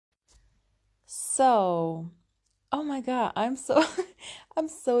So, oh my God, I'm so I'm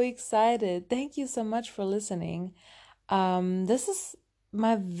so excited. Thank you so much for listening. This is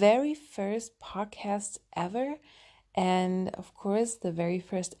my very first podcast ever, and of course, the very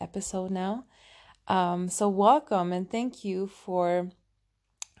first episode now. So welcome and thank you for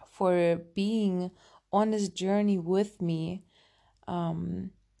being on this journey with me.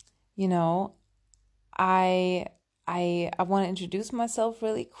 Um, you know, I I want to introduce myself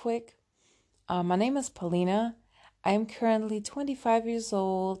really quick. My name is Paulina. I am currently 25 years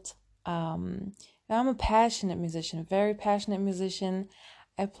old. And I'm a passionate musician, a very passionate musician.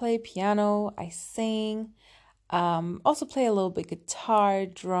 I play piano, I sing, also play a little bit guitar,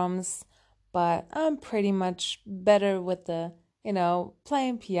 drums, but I'm pretty much better with the,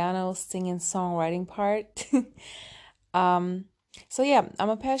 playing piano, singing, songwriting part. um, so yeah, I'm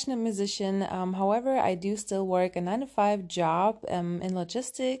a passionate musician. However, I do still work a 9 to 5 job in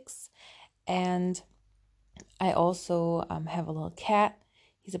logistics, and I also have a little cat.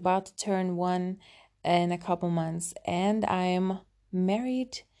 He's about to turn 1 in a couple months, and I'm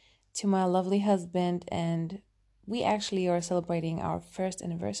married to my lovely husband, and we actually are celebrating our first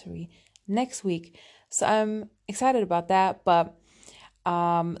anniversary next week. So I'm excited about that, but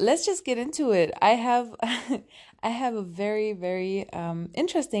let's just get into it. I have I have a very, very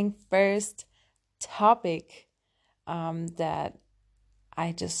interesting first topic that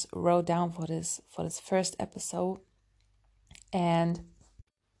I just wrote down for this first episode. And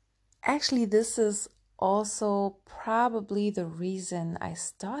actually, this is also probably the reason I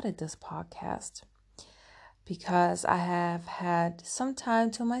started this podcast, because I have had some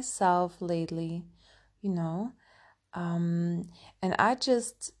time to myself lately, you know. And I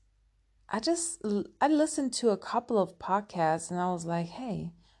listened to a couple of podcasts and I was like,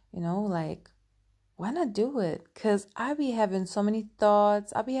 hey, like, why not do it? Because I be having so many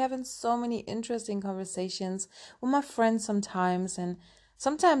thoughts. I be having so many interesting conversations with my friends sometimes, and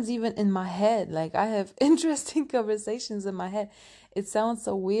sometimes even in my head. Like, I have interesting conversations in my head. It sounds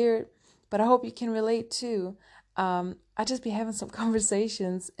so weird, but I hope you can relate too. I just be having some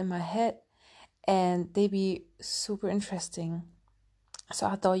conversations in my head, and they be super interesting. So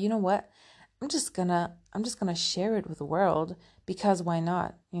I thought, you know what? I'm just gonna share it with the world, because why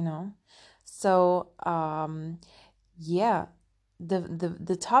not, So yeah,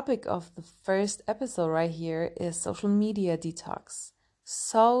 the topic of the first episode right here is social media detox.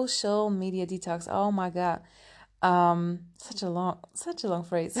 Social media detox. Oh my God. Such a long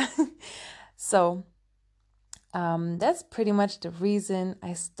phrase. So that's pretty much the reason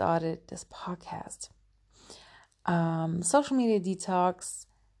I started this podcast. Social media detox.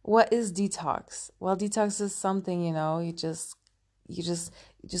 What is detox? Well, detox is something, you just you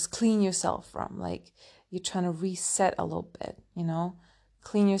just clean yourself from. Like, you're trying to reset a little bit.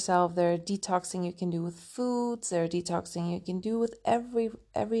 Clean yourself. There are detoxing you can do with foods. There are detoxing you can do with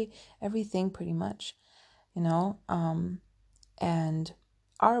everything pretty much, you know. And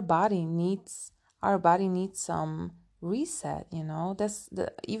our body needs some reset. That's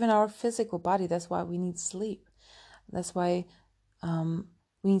even our physical body. That's why we need sleep. That's why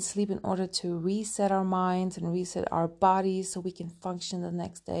we need sleep in order to reset our minds and reset our bodies, so we can function the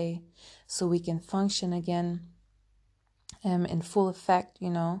next day, so we can function again in full effect.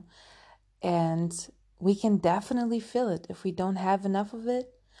 And we can definitely feel it if we don't have enough of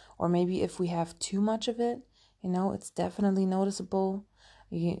it, or maybe if we have too much of it. It's definitely noticeable.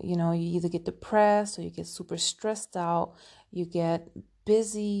 You either get depressed, or you get super stressed out, you get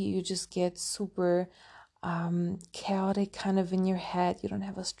busy, you just get super chaotic kind of in your head. You don't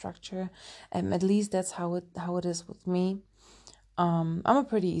have a structure. At least that's how it is with me. I'm a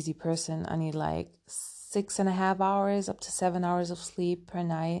pretty easy person. I need like 6.5 hours up to 7 hours of sleep per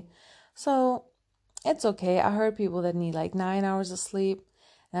night. So it's okay. I heard people that need like 9 hours of sleep.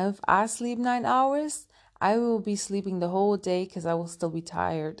 Now, if I sleep 9 hours, I will be sleeping the whole day because I will still be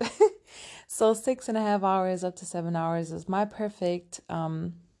tired. So 6.5 hours up to 7 hours is my perfect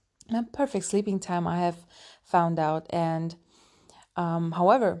sleeping time, I have found out. And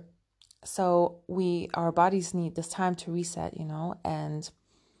however, so our bodies need this time to reset, and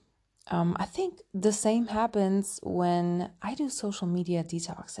I think the same happens when I do social media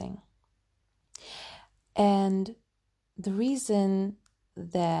detoxing. And the reason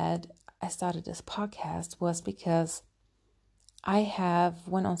that I started this podcast was because I have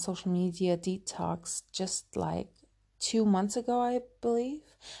went on social media detox just like 2 months ago, I believe.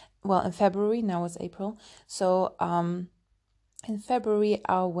 Well, in February. Now it's April. So in February,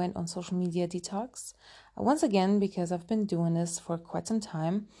 I went on social media detox once again, because I've been doing this for quite some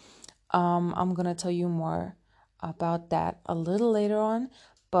time. I'm gonna tell you more about that a little later on,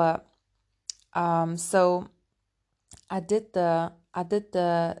 but So I did the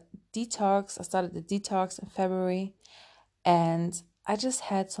detox. I started the detox in February, and I just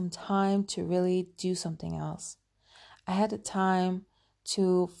had some time to really do something else. I had the time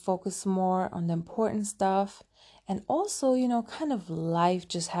to focus more on the important stuff, and also, kind of life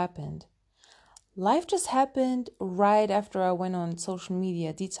just happened. Life just happened right after I went on social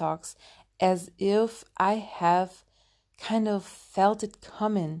media detox, as if I have kind of felt it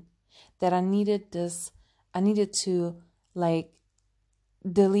coming, that I needed to like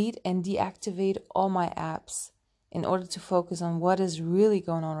delete and deactivate all my apps in order to focus on what is really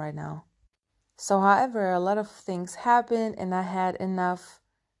going on right now. So, however, a lot of things happened, and I had enough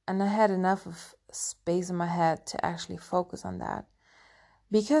of space in my head to actually focus on that.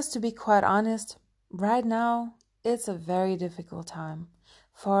 Because to be quite honest, right now it's a very difficult time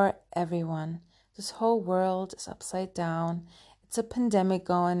for everyone. This whole world is upside down. It's a pandemic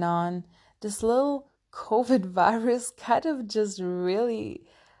going on. This little COVID virus kind of just really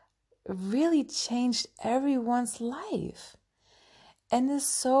changed everyone's life. And it's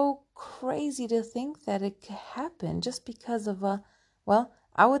so crazy to think that it could happen just because of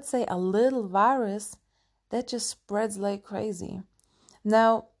I would say a little virus that just spreads like crazy.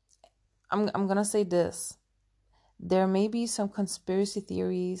 Now, I'm gonna say this. There may be some conspiracy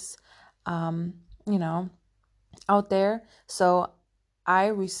theories, um, you know, out there. So I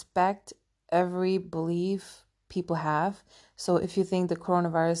respect every belief people have. So if you think the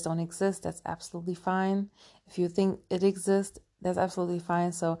coronavirus don't exist, that's absolutely fine. If you think it exists, that's absolutely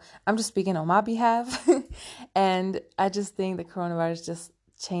fine. So I'm just speaking on my behalf. And I just think the coronavirus just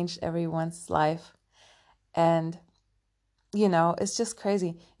changed everyone's life. And, it's just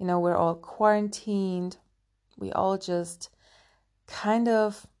crazy. We're all quarantined. We all just kind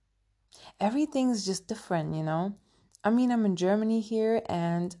of, everything's just different. I mean, I'm in Germany here,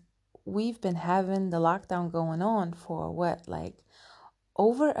 and we've been having the lockdown going on for what, like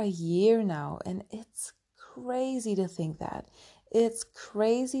over a year now. And it's crazy to think that. It's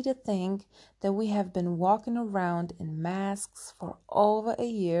crazy to think that we have been walking around in masks for over a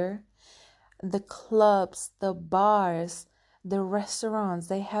year. The clubs, the bars, the restaurants,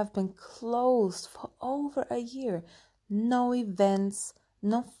 they have been closed for over a year. No events,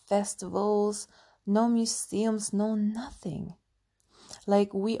 no festivals, no museums, no nothing.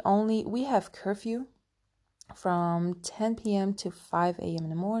 Like we have curfew from 10 p.m. to 5 a.m. in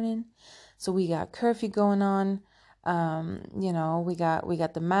the morning. So we got curfew going on. We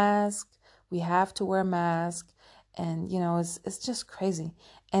got the mask. We have to wear a mask, and it's just crazy,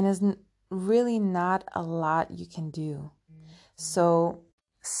 and it's really not a lot you can do. So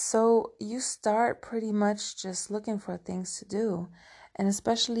you start pretty much just looking for things to do, and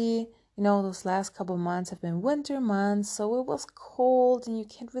especially those last couple months have been winter months, so it was cold and you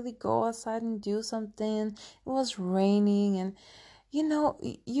can't really go outside and do something. It was raining, and you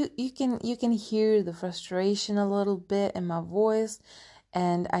can hear the frustration a little bit in my voice,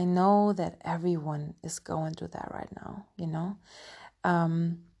 and I know that everyone is going through that right now.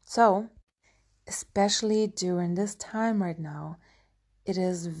 So especially during this time right now, it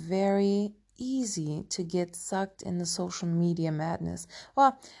is very easy to get sucked in the social media madness.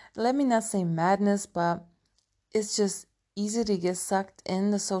 Well, let me not say madness, but it's just easy to get sucked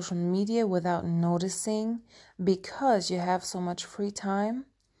in the social media without noticing, because you have so much free time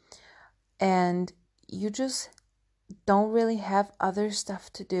and you just don't really have other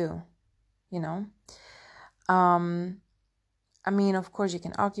stuff to do, you know? I mean, of course, you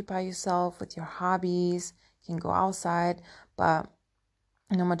can occupy yourself with your hobbies, you can go outside, but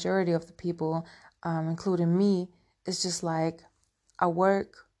majority of the people, including me, it's just like I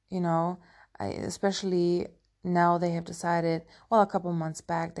work, especially now they have decided, well, a couple months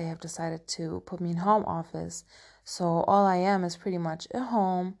back, they have decided to put me in home office. So all I am is pretty much at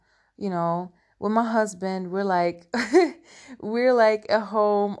home, with my husband. We're like, we're like at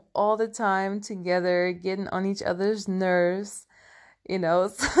home all the time together, getting on each other's nerves.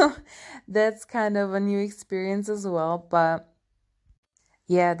 So that's kind of a new experience as well. But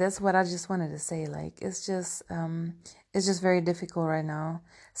yeah, that's what I just wanted to say. Like, it's just very difficult right now.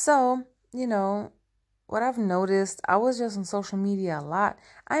 So, what I've noticed, I was just on social media a lot.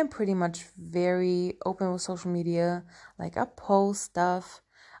 I am pretty much very open with social media. Like, I post stuff.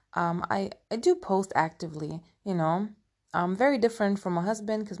 I do post actively, very different from my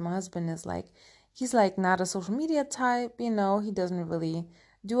husband, because my husband is like, he's like not a social media type, he doesn't really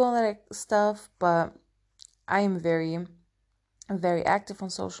do all that stuff, but I am very active on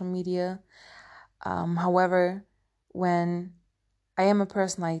social media. However, when I am a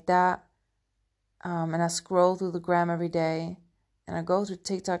person like that, and I scroll through the gram every day, and I go through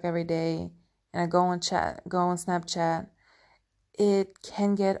TikTok every day, and I go on Snapchat, it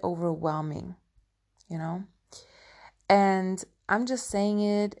can get overwhelming, you know? And I'm just saying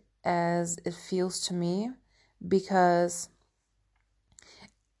it as it feels to me because,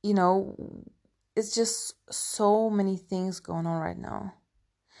 you know, it's just so many things going on right now.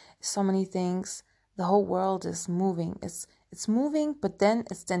 So many things. The whole world is moving. It's moving, but then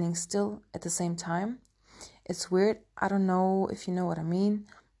it's standing still at the same time. It's weird. I don't know if you know what I mean,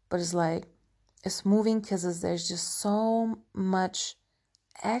 but it's like it's moving because there's just so much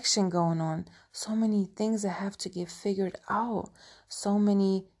action going on, so many things that have to get figured out, so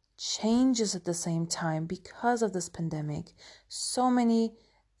many changes at the same time because of this pandemic, so many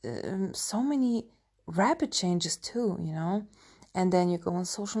rapid changes too, you know. And then you go on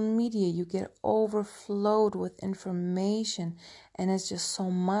social media, you get overflowed with information, and it's just so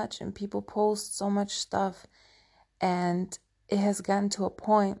much, and people post so much stuff, and it has gotten to a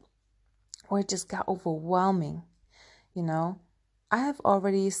point where it just got overwhelming, you know. I have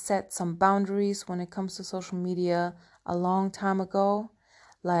already set some boundaries when it comes to social media a long time ago.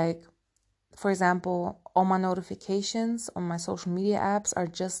 Like, for example, all my notifications on my social media apps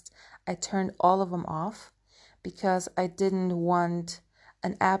I turned all of them off because I didn't want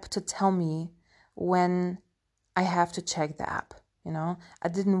an app to tell me when I have to check the app. You know, I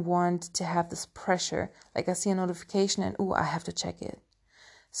didn't want to have this pressure. Like, I see a notification and, I have to check it.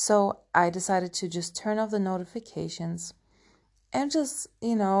 So I decided to just turn off the notifications and just,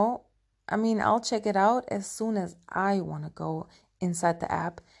 I'll check it out as soon as I want to go inside the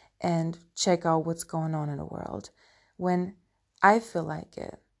app and check out what's going on in the world when I feel like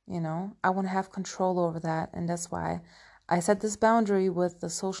it. I want to have control over that. And that's why I set this boundary with the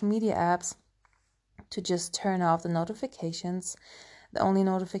social media apps to just turn off the notifications. The only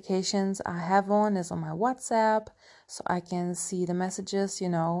notifications I have on is on my WhatsApp, so I can see the messages,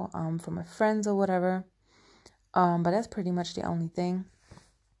 from my friends or whatever. But that's pretty much the only thing.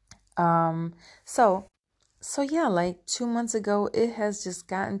 So yeah, like 2 months ago, it has just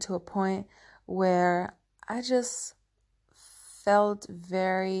gotten to a point where I just felt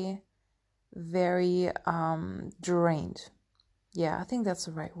very, very drained. Yeah, I think that's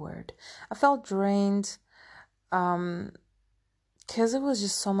the right word. I felt drained because it was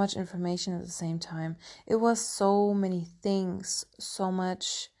just so much information at the same time. It was so many things, so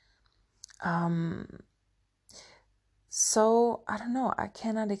much. So I don't know. I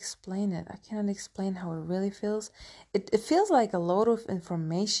cannot explain it. I cannot explain how it really feels. It feels like a load of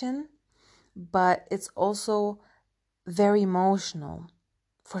information, but it's also very emotional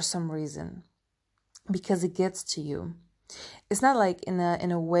for some reason because it gets to you. It's not like in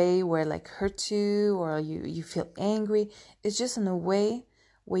a way where it like hurts you or you feel angry. It's just in a way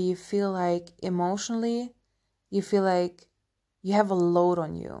where you feel like emotionally, you feel like you have a load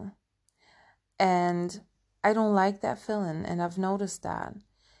on you. And I don't like that feeling, and I've noticed that.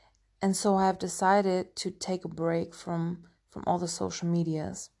 And so I've decided to take a break from all the social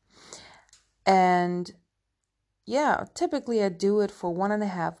medias. And yeah, typically I do it for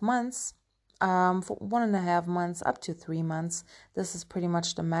 1.5 months. For 1.5 months up to 3 months. This is pretty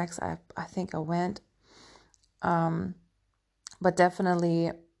much the max I think I went. But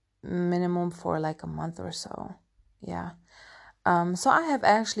definitely minimum for like a month or so. Yeah. So I have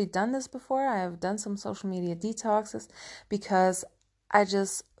actually done this before. I have done some social media detoxes because I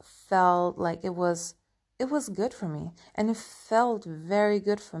just felt like it was good for me, and it felt very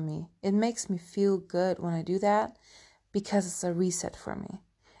good for me. It makes me feel good when I do that because it's a reset for me.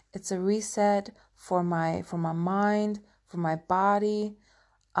 It's a reset for my mind, for my body.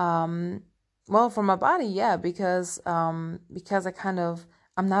 Well, for my body, yeah, because I'm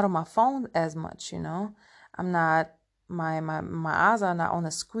not on my phone as much, I'm not my eyes are not on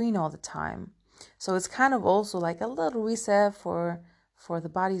the screen all the time. So it's kind of also like a little reset for the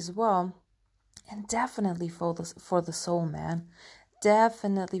body as well. And definitely for the soul, man.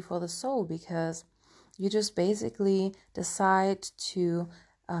 Definitely for the soul, because you just basically decide to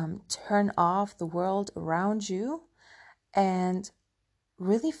turn off the world around you and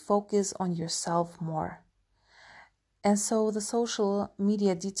really focus on yourself more. And so the social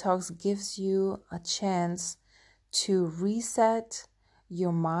media detox gives you a chance to reset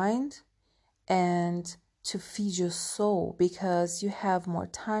your mind and to feed your soul because you have more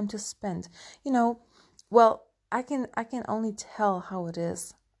time to spend. Well, I can only tell how it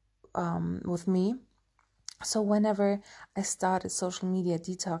is with me. So whenever I started social media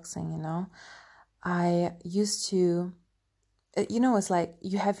detoxing, I used to, it's like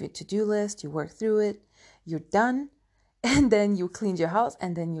you have your to-do list, you work through it, you're done, and then you cleaned your house,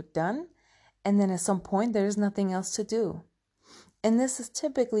 and then you're done. And then at some point, there's nothing else to do. And this is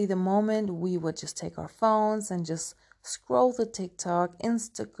typically the moment we would just take our phones and just scroll through TikTok,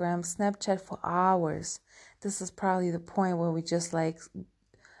 Instagram, Snapchat for hours. This is probably the point where we just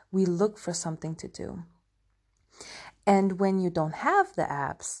we look for something to do. And when you don't have the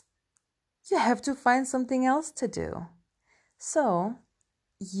apps, you have to find something else to do. So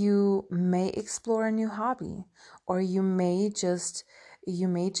you may explore a new hobby, or you may just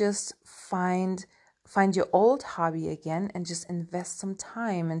find your old hobby again and just invest some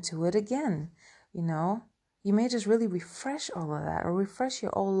time into it again. You may just really refresh all of that, or refresh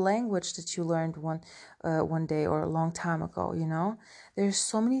your old language that you learned one day or a long time ago. There's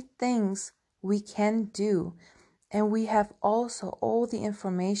so many things we can do. And we have also all the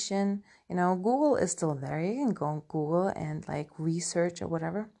information. Google is still there. You can go on Google and research or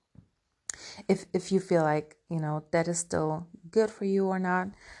whatever. If you feel like, that is still good for you or not.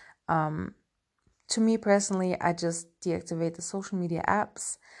 To me personally, I just deactivate the social media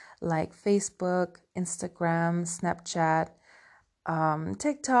apps like Facebook, Instagram, Snapchat,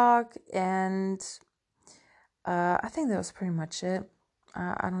 TikTok, and I think that was pretty much it.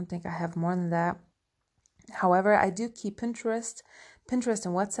 I don't think I have more than that. However, I do keep Pinterest and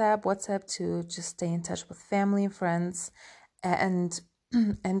WhatsApp to just stay in touch with family and friends, and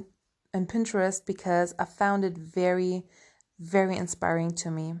and Pinterest because I found it very, very inspiring to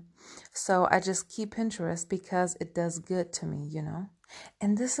me. So I just keep Pinterest because it does good to me,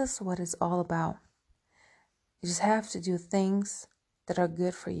 And this is what it's all about. You just have to do things that are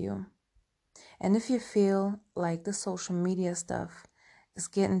good for you. And if you feel like the social media stuff is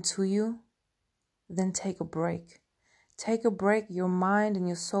getting to you, then take a break. Take a break. Your mind and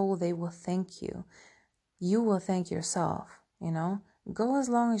your soul, they will thank you. You will thank yourself, Go as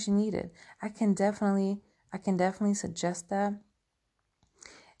long as you need it. I can definitely suggest that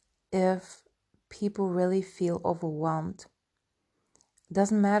if people really feel overwhelmed.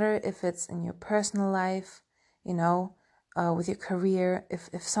 Doesn't matter if it's in your personal life, with your career.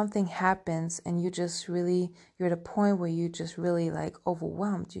 If something happens and you're at a point where you just really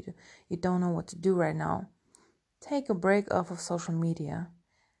overwhelmed, you don't know what to do right now. Take a break off of social media.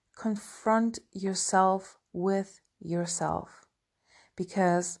 Confront yourself with yourself.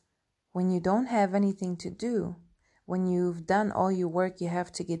 Because when you don't have anything to do, when you've done all your work you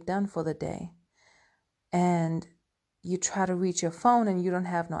have to get done for the day, and you try to reach your phone and you don't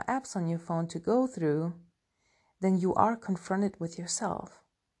have no apps on your phone to go through, then you are confronted with yourself.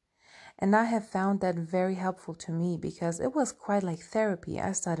 And I have found that very helpful to me because it was quite like therapy.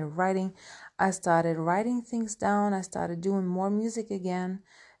 I started writing things down. I started doing more music again,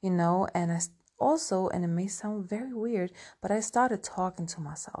 and and it may sound very weird, but I started talking to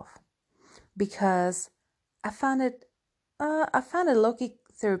myself because I found it low-key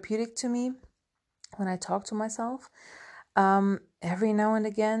therapeutic to me when I talk to myself every now and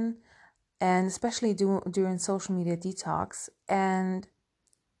again, and especially during social media detox. And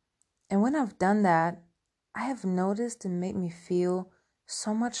when I've done that, I have noticed it made me feel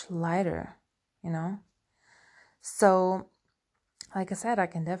so much lighter, So, like I said, I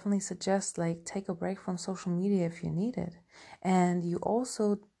can definitely suggest take a break from social media if you need it. And you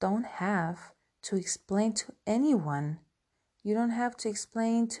also don't have to explain to anyone. You don't have to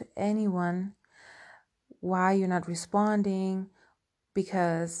explain to anyone why you're not responding,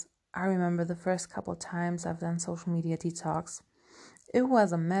 because I remember the first couple times I've done social media detox, it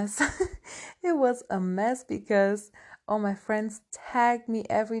was a mess. It was a mess because all my friends tagged me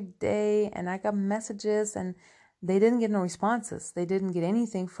every day and I got messages and they didn't get no responses. They didn't get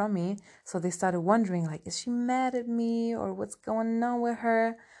anything from me. So they started wondering, is she mad at me or what's going on with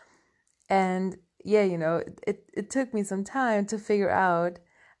her? And yeah, it took me some time to figure out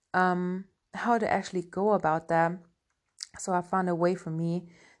how to actually go about that. So I found a way for me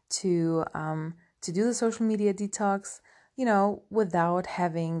to do the social media detox, without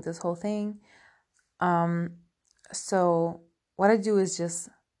having this whole thing. So what I do is just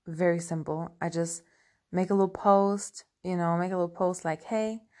very simple. I just make a little post, like,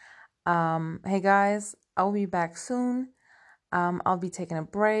 hey guys, I'll be back soon. I'll be taking a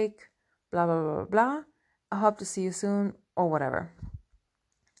break, blah, blah, blah, blah, blah. I hope to see you soon or whatever.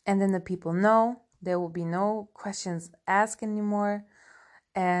 And then the people know there will be no questions asked anymore.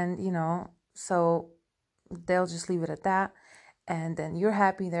 And, so they'll just leave it at that. And then you're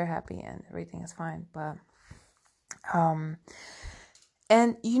happy, they're happy, and everything is fine. But,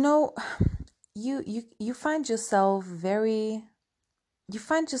 and you find yourself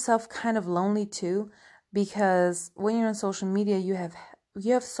kind of lonely too, because when you're on social media, you have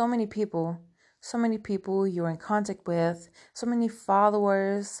so many people you're in contact with, so many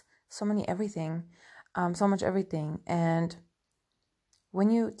followers, so many everything, so much everything. And when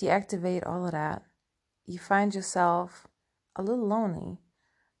you deactivate all of that, you find yourself a little lonely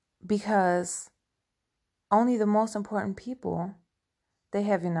because only the most important people, they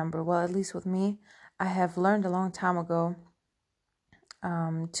have your number. Well, at least with me, I have learned a long time ago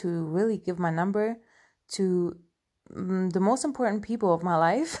to really give my number to the most important people of my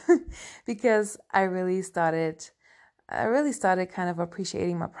life because I really started kind of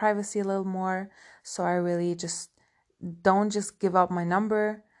appreciating my privacy a little more. So I really just don't just give out my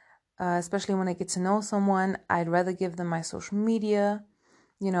number, especially when I get to know someone. I'd rather give them my social media,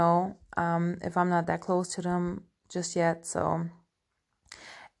 if I'm not that close to them just yet. So,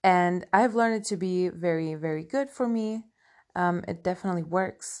 and I've learned it to be very, very good for me. It definitely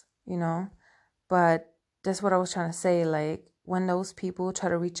works, but that's what I was trying to say. Like, when those people try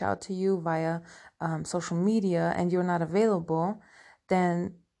to reach out to you via social media and you're not available,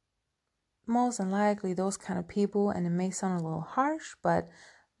 then most than likely those kind of people, and it may sound a little harsh, but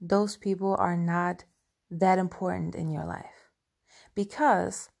those people are not that important in your life.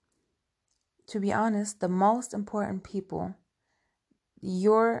 Because, to be honest, the most important people,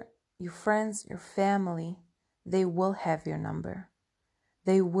 your friends, your family, they will have your number.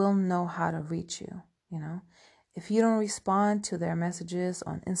 They will know how to reach you, If you don't respond to their messages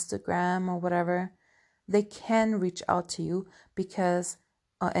on Instagram or whatever, they can reach out to you because,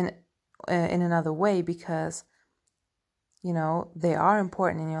 in another way, because, they are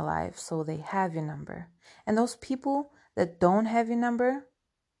important in your life, so they have your number. And those people that don't have your number,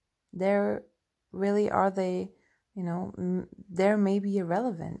 they're really, are they, they're maybe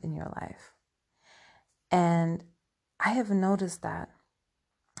irrelevant in your life. And I have noticed that.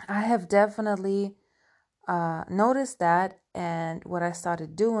 I have definitely noticed that, and what I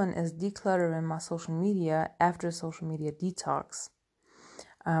started doing is decluttering my social media after social media detox.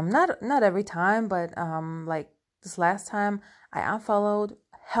 Not every time, but like this last time, I unfollowed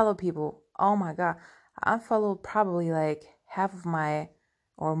hella people. Oh my God, I unfollowed probably like half of my,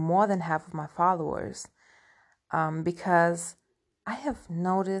 or more than half of my followers, because I have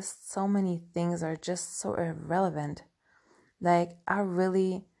noticed so many things are just so irrelevant. Like, I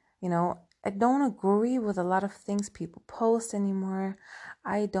really, I don't agree with a lot of things people post anymore.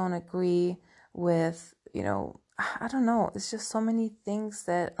 I don't agree with, I don't know. It's just so many things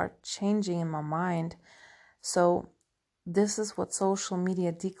that are changing in my mind. So this is what social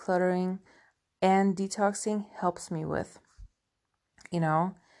media decluttering and detoxing helps me with.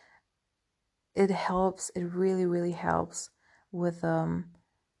 It helps. It really, really helps with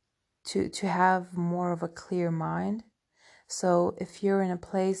to have more of a clear mind. So if you're in a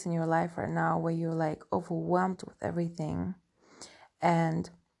place in your life right now where you're like overwhelmed with everything, and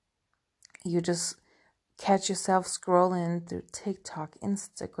you just catch yourself scrolling through TikTok,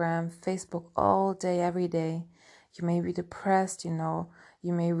 Instagram, Facebook all day, every day, you may be depressed, you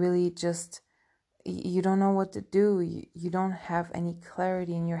may really just, you don't know what to do. You don't have any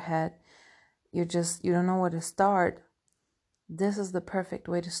clarity in your head. You don't know where to start. This is the perfect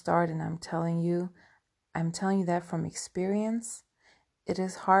way to start. And I'm telling you that from experience. It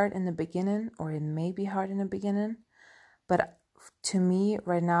is hard in the beginning, or it may be hard in the beginning, but to me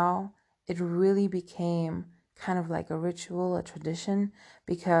right now, it really became kind of like a ritual, a tradition,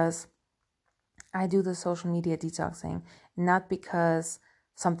 because I do the social media detoxing, not because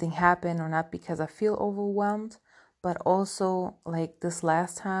something happened or not because I feel overwhelmed, but also like this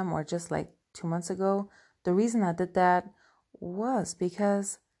last time, or just like 2 months ago, the reason I did that was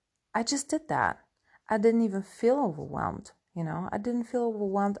because I just did that. I didn't even feel overwhelmed. I didn't feel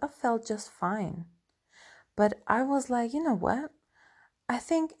overwhelmed. I felt just fine. But I was like, you know what? I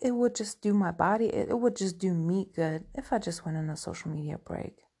think it would just do my body, it would just do me good if I just went on a social media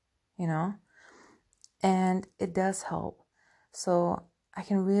break, And it does help. So I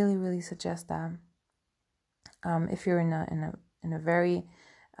can really, really suggest that. If you're in a very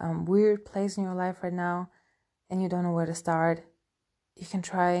weird place in your life right now and you don't know where to start, you can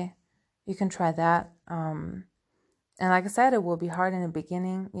try that. And like I said, it will be hard in the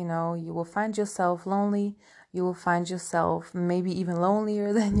beginning. You will find yourself lonely. You will find yourself maybe even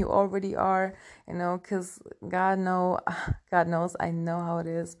lonelier than you already are, because God knows, I know how it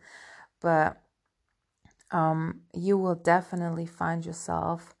is. But you will definitely find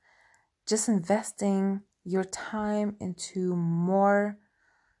yourself just investing your time into more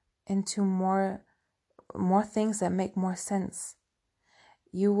things that make more sense.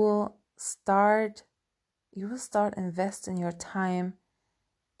 You will start investing your time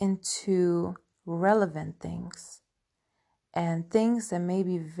into relevant things, and things that may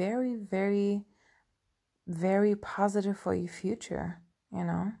be very, very, very positive for your future,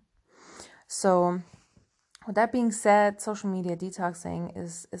 So With that being said, social media detoxing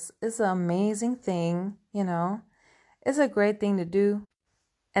is an amazing thing, you know. It's a great thing to do.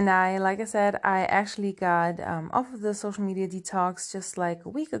 And like I said, I actually got off of the social media detox just like a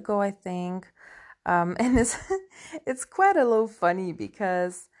week ago, I think. And it's it's quite a little funny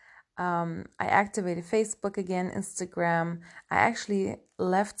because I activated Facebook again, Instagram. I actually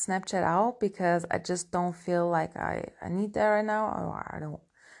left Snapchat out because I just don't feel like I need that right now, or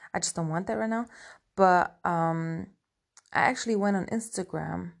I just don't want that right now. But I actually went on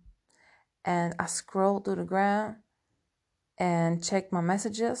Instagram and I scrolled through the gram and checked my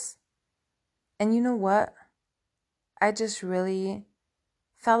messages. And you know what? I just really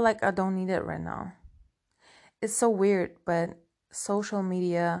felt like I don't need it right now. It's so weird, but social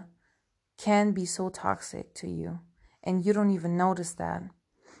media can be so toxic to you, and you don't even notice that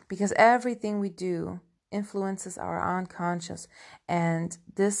because everything we do influences our unconscious, and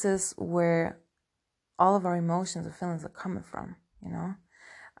this is where all of our emotions and feelings are coming from, you know.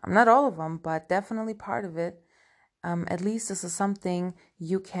 Not all of them, but definitely part of it. At least this is something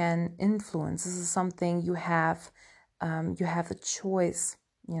you can influence. This is something you have the choice,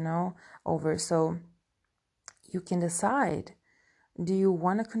 you know, over. So you can decide, do you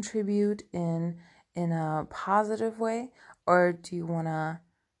want to contribute in a positive way, or do you want to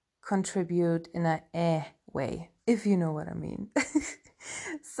contribute in a way, if you know what I mean.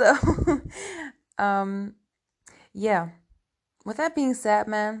 So yeah, with that being said,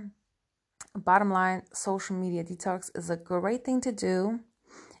 man, bottom line, social media detox is a great thing to do.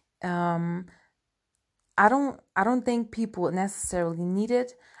 I don't think people necessarily need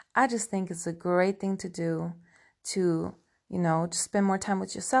it. I just think it's a great thing to do to, you know, just spend more time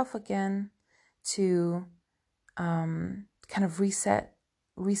with yourself again, to kind of reset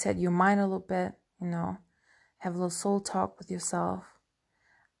your mind a little bit, you know, have a little soul talk with yourself,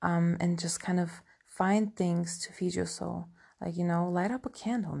 and just kind of find things to feed your soul. Like, you know, light up a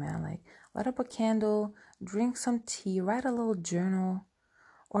candle, man. Like, light up a candle, drink some tea, write a little journal,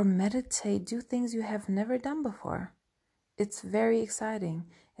 or meditate, do things you have never done before. It's very exciting.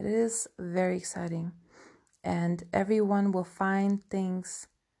 It is very exciting. And everyone will find things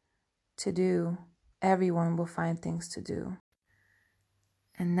to do. Everyone will find things to do.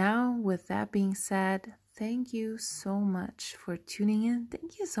 And now, with that being said, thank you so much for tuning in.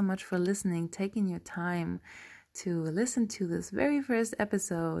 Thank you so much for listening, taking your time to listen to this very first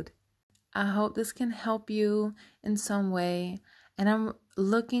episode. I hope this can help you in some way. And I'm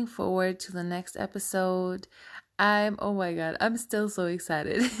looking forward to the next episode. Oh my God, I'm still so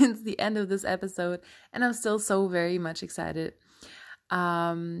excited. It's the end of this episode, and I'm still so very much excited.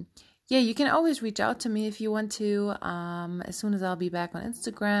 Yeah, you can always reach out to me if you want to. As soon as I'll be back on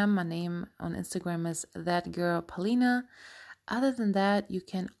Instagram, my name on Instagram is thatgirlpaulina. Other than that, you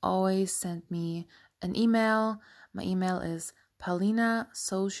can always send me an email. My email is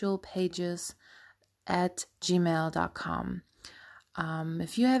paulinasocialpages@gmail.com.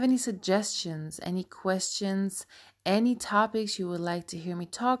 If you have any suggestions, any questions, any topics you would like to hear me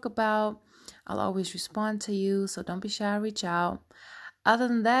talk about, I'll always respond to you. So don't be shy, reach out. Other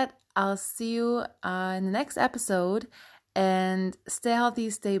than that, I'll see you in the next episode, and stay healthy,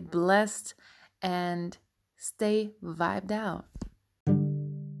 stay blessed, and stay vibed out.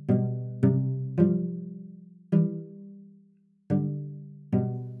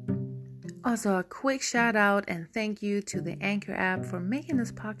 Also, a quick shout out and thank you to the Anchor app for making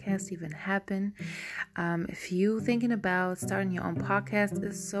this podcast even happen. If you thinking about starting your own podcast,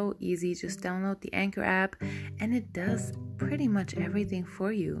 it's so easy. Just download the Anchor app and it does pretty much everything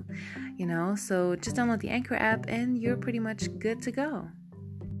for you, you know. So just download the Anchor app and you're pretty much good to go.